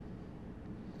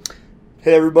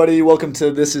Hey everybody, welcome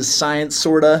to This is Science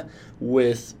Sorta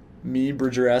with me,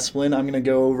 Bridger Esplin. I'm going to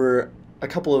go over a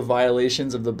couple of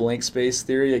violations of the blank space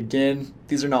theory. Again,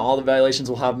 these are not all the violations,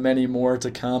 we'll have many more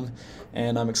to come,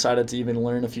 and I'm excited to even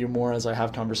learn a few more as I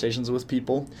have conversations with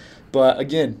people. But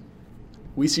again,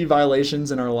 we see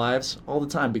violations in our lives all the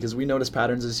time because we notice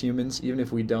patterns as humans, even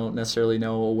if we don't necessarily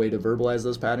know a way to verbalize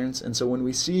those patterns. And so when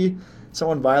we see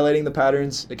someone violating the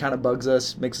patterns, it kind of bugs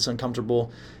us, makes us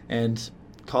uncomfortable, and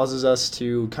causes us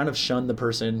to kind of shun the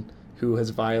person who has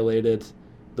violated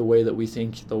the way that we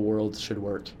think the world should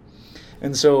work.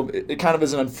 And so it kind of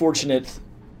is an unfortunate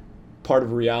part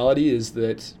of reality is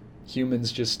that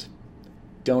humans just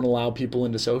don't allow people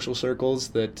into social circles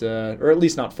that, or at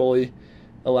least not fully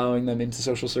allowing them into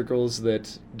social circles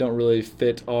that don't really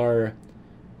fit our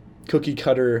cookie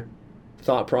cutter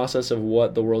thought process of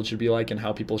what the world should be like and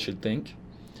how people should think.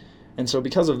 And so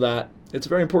because of that, it's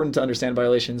very important to understand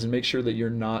violations and make sure that you're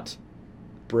not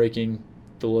breaking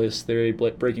the list theory,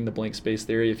 breaking the blank space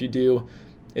theory. If you do,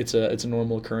 it's a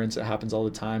normal occurrence. It happens all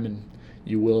the time, and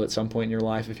you will at some point in your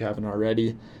life if you haven't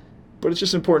already. But it's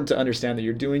just important to understand that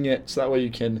you're doing it so that way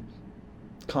you can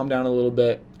calm down a little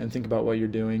bit and think about what you're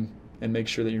doing and make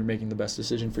sure that you're making the best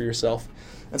decision for yourself.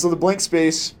 And so the blank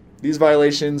space, these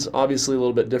violations, obviously a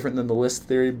little bit different than the list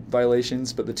theory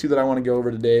violations, but the two that I want to go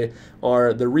over today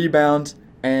are the rebound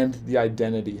and the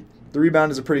identity. The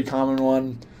rebound is a pretty common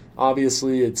one.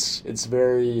 Obviously, it's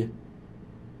very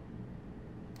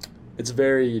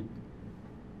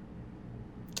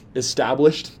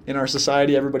established in our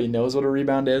society. Everybody knows what a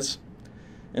rebound is.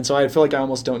 And so I feel like I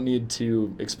almost don't need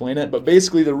to explain it. But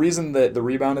basically, the reason that the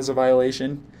rebound is a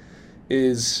violation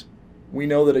is we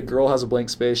know that a girl has a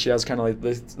blank space. She has kind of like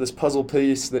this puzzle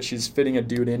piece that she's fitting a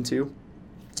dude into.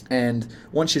 And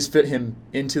once she's fit him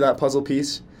into that puzzle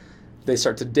piece, they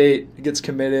start to date, it gets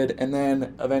committed, and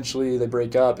then eventually they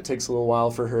break up. It takes a little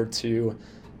while for her to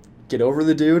get over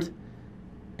the dude.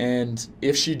 And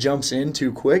if she jumps in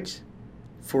too quick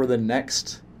for the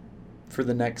next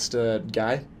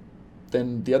guy,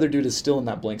 then the other dude is still in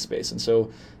that blank space. And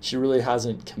so she really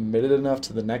hasn't committed enough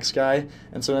to the next guy.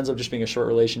 And so it ends up just being a short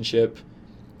relationship.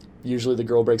 Usually the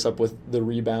girl breaks up with the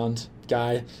rebound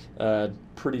guy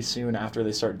pretty soon after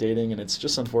they start dating. And it's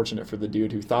just unfortunate for the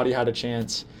dude who thought he had a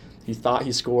chance. He thought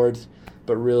he scored,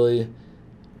 but really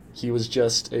he was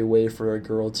just a way for a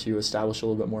girl to establish a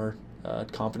little bit more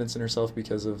confidence in herself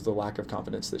because of the lack of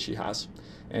confidence that she has.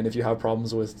 And if you have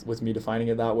problems with me defining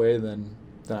it that way, then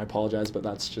I apologize, but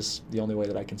that's just the only way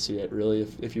that I can see it. Really,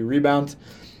 if you rebound,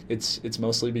 it's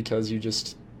mostly because you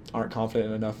just aren't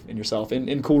confident enough in yourself.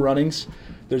 In Cool Runnings,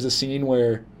 there's a scene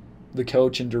where the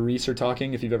coach and Doris are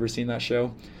talking, if you've ever seen that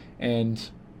show, and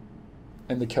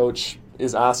the coach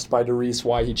is asked by Doris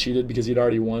why he cheated because he'd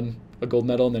already won a gold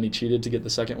medal and then he cheated to get the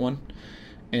second one.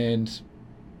 And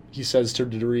he says to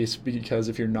Doris, because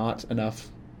if you're not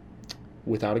enough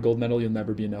without a gold medal, you'll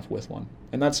never be enough with one.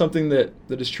 And that's something that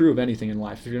is true of anything in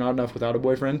life. If you're not enough without a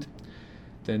boyfriend,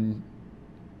 then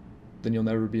you'll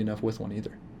never be enough with one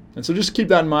either. And so just keep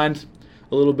that in mind.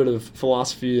 A little bit of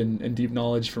philosophy and deep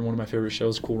knowledge from one of my favorite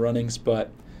shows, Cool Runnings.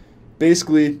 But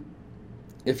basically,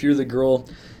 if you're the girl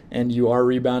and you are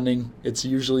rebounding, it's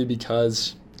usually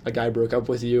because a guy broke up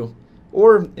with you.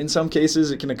 Or in some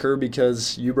cases, it can occur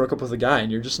because you broke up with a guy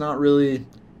and you're just not really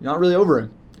over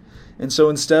him. And so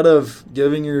instead of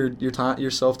giving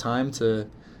yourself time to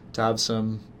have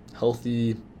some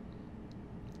healthy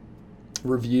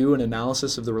review and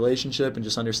analysis of the relationship and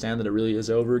just understand that it really is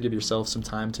over, give yourself some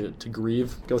time to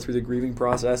grieve, go through the grieving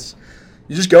process.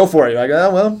 You just go for it. You're like,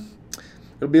 oh, well,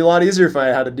 it'll be a lot easier if I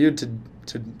had a dude to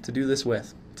do this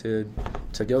with, to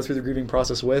go through the grieving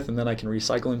process with, and then I can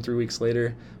recycle him 3 weeks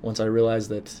later once I realize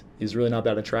that he's really not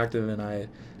that attractive and I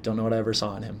don't know what I ever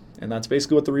saw in him. And that's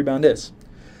basically what the rebound is.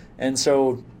 And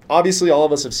so obviously all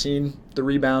of us have seen the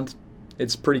rebound.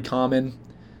 It's pretty common.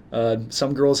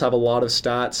 Some girls have a lot of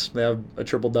stats. They have a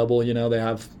triple-double, they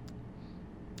have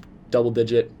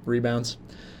double-digit rebounds.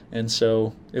 And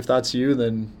so if that's you,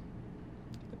 then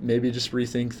maybe just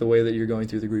rethink the way that you're going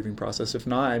through the grieving process. If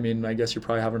not, I guess you're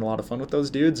probably having a lot of fun with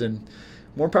those dudes, and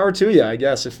more power to you, I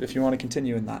guess, if you want to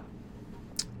continue in that.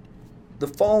 The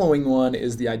following one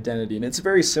is the identity, and it's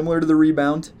very similar to the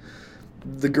rebound.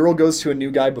 The girl goes to a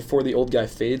new guy before the old guy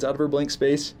fades out of her blank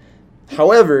space.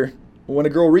 However, when a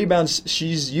girl rebounds,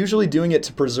 she's usually doing it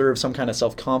to preserve some kind of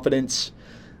self-confidence.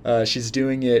 She's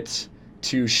doing it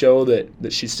to show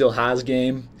that she still has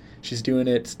game. She's doing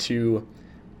it to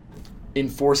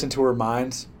enforce into her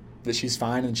mind that she's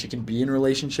fine and she can be in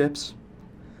relationships.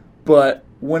 But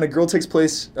when a girl takes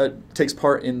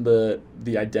part in the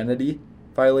identity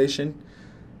violation,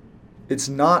 it's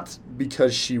not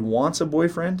because she wants a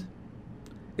boyfriend.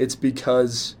 It's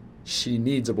because she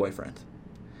needs a boyfriend.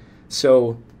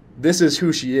 So this is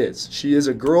who she is. She is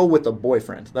a girl with a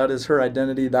boyfriend. That is her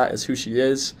identity. That is who she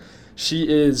is. She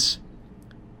is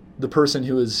the person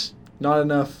who is not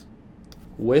enough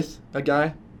with a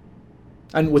guy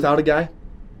and without a guy.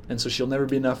 And so she'll never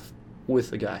be enough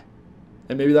with a guy.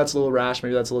 And maybe that's a little rash.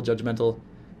 Maybe that's a little judgmental.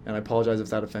 And I apologize if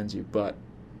that offends you. But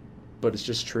it's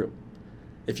just true.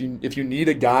 If you need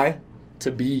a guy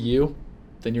to be you,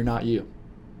 then you're not you.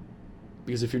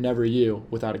 Because if you're never you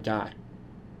without a guy,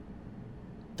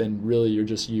 then really you're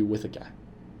just you with a guy,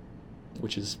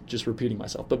 which is just repeating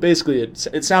myself. But basically,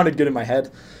 it sounded good in my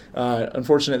head.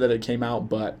 Unfortunate that it came out,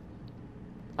 but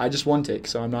I just one take,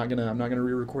 so I'm not gonna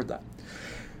re-record that.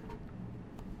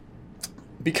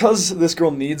 Because this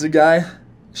girl needs a guy,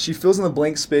 she fills in the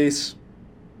blank space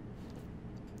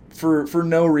for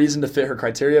no reason to fit her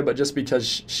criteria, but just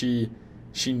because she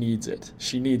needs it.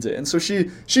 She needs it. And so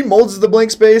she molds the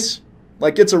blank space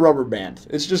like it's a rubber band.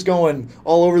 It's just going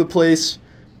all over the place.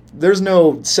 There's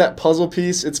no set puzzle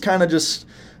piece. It's kind of just,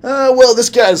 well,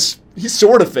 this he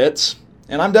sort of fits,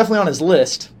 and I'm definitely on his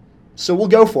list, so we'll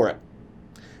go for it.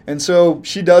 And so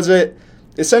she does it.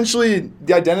 Essentially,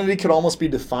 the identity could almost be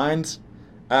defined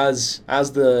as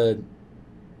the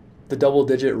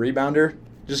double-digit rebounder,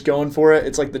 just going for it.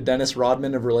 It's like the Dennis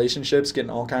Rodman of relationships, getting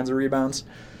all kinds of rebounds.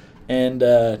 And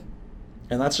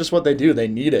that's just what they do. They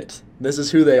need it. This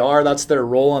is who they are. That's their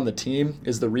role on the team,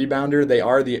 is the rebounder. They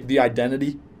are the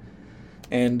identity.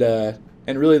 And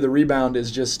really the rebound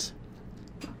is just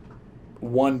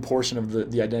one portion of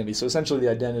the identity. So essentially the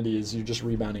identity is you're just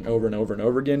rebounding over and over and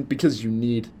over again because you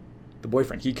need the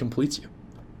boyfriend. He completes you.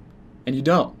 And you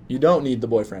don't. You don't need the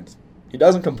boyfriend. He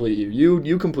doesn't complete you.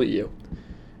 You complete you.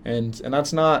 And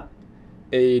that's not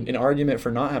an argument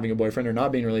for not having a boyfriend or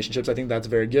not being in relationships. I think that's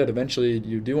very good. Eventually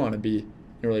you do want to be in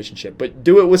a relationship. But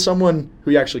do it with someone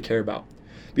who you actually care about.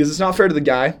 Because it's not fair to the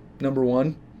guy, number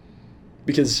one.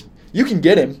 Because you can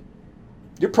get him.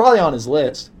 You're probably on his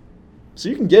list. So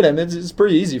you can get him. It's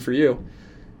pretty easy for you.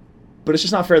 But it's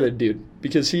just not fair to the dude.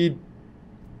 Because he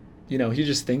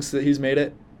just thinks that he's made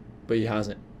it. But he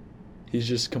hasn't. He's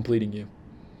just completing you.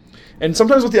 And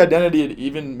sometimes with the identity, it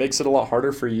even makes it a lot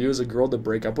harder for you as a girl to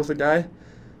break up with a guy.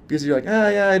 Because you're like,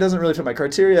 yeah, he doesn't really fit my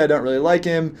criteria. I don't really like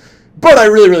him. But I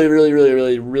really, really, really, really,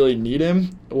 really, really need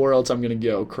him. Or else I'm going to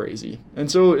go crazy.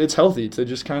 And so it's healthy to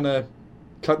just kind of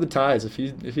cut the ties. If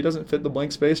he doesn't fit the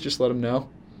blank space, just let him know.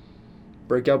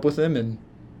 Break up with him and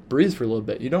breathe for a little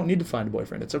bit. You don't need to find a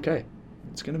boyfriend. It's okay.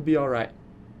 It's going to be all right.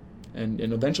 And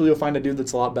eventually you'll find a dude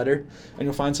that's a lot better. And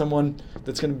you'll find someone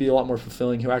that's going to be a lot more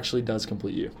fulfilling who actually does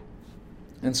complete you.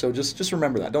 And so just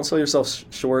remember that. Don't sell yourself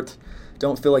short.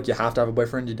 Don't feel like you have to have a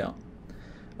boyfriend. You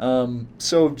don't.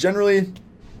 So generally,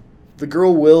 the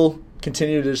girl will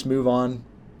continue to just move on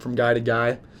from guy to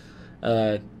guy.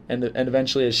 And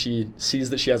eventually, as she sees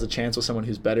that she has a chance with someone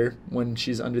who's better when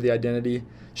she's under the identity,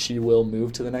 she will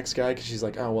move to the next guy because she's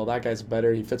like, oh, well, that guy's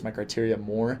better. He fits my criteria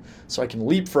more. So I can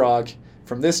leapfrog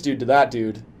from this dude to that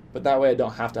dude. But that way I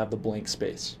don't have to have the blank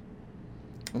space.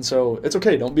 And so it's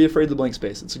okay. Don't be afraid of the blank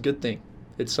space. It's a good thing.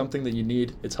 It's something that you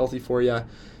need. It's healthy for you.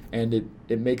 And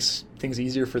it makes things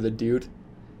easier for the dude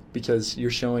because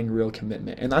you're showing real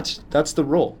commitment. And that's the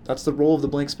role. That's the role of the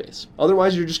blank space.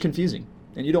 Otherwise, you're just confusing.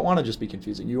 And you don't want to just be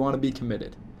confusing. You want to be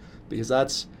committed because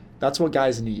that's what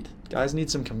guys need. Guys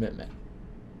need some commitment.